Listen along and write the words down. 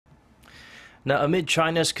Now, amid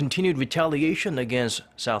China's continued retaliation against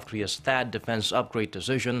South Korea's THAAD defense upgrade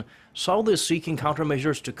decision, Seoul is seeking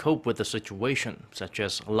countermeasures to cope with the situation, such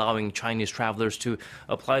as allowing Chinese travelers to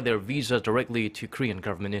apply their visas directly to Korean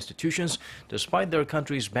government institutions, despite their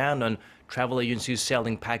country's ban on travel agencies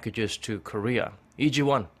selling packages to Korea. Lee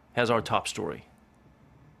Ji-won has our top story.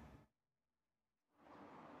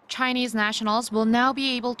 Chinese nationals will now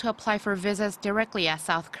be able to apply for visas directly at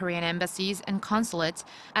South Korean embassies and consulates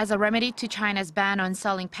as a remedy to China's ban on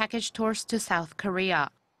selling package tours to South Korea.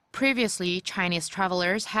 Previously, Chinese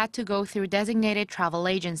travelers had to go through designated travel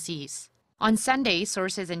agencies. On Sunday,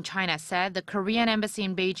 sources in China said the Korean embassy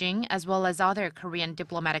in Beijing, as well as other Korean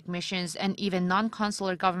diplomatic missions and even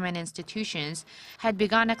non-consular government institutions, had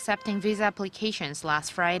begun accepting visa applications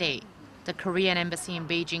last Friday. The Korean embassy in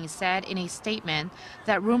Beijing said in a statement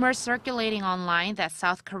that rumors circulating online that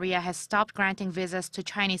South Korea has stopped granting visas to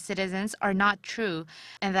Chinese citizens are not true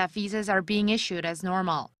and that visas are being issued as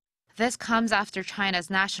normal. This comes after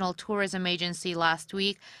China's National Tourism Agency last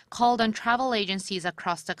week called on travel agencies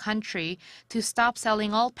across the country to stop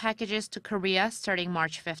selling all packages to Korea starting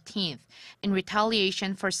March 15th, in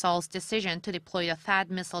retaliation for Seoul's decision to deploy the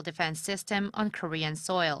THAAD missile defense system on Korean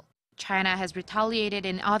soil. China has retaliated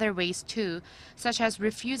in other ways too, such as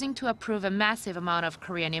refusing to approve a massive amount of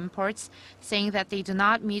Korean imports, saying that they do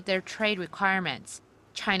not meet their trade requirements.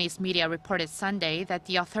 Chinese media reported Sunday that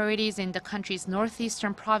the authorities in the country's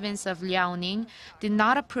northeastern province of Liaoning did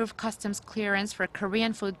not approve customs clearance for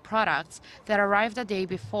Korean food products that arrived the day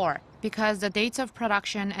before because the dates of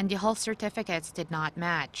production and the health certificates did not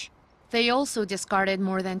match. They also discarded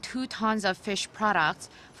more than 2 tons of fish products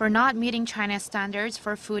for not meeting China's standards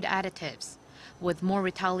for food additives. With more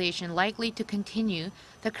retaliation likely to continue,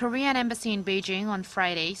 the Korean embassy in Beijing on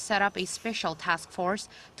Friday set up a special task force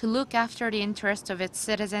to look after the interests of its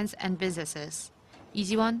citizens and businesses. Lee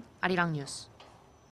Ji-won, Arirang News.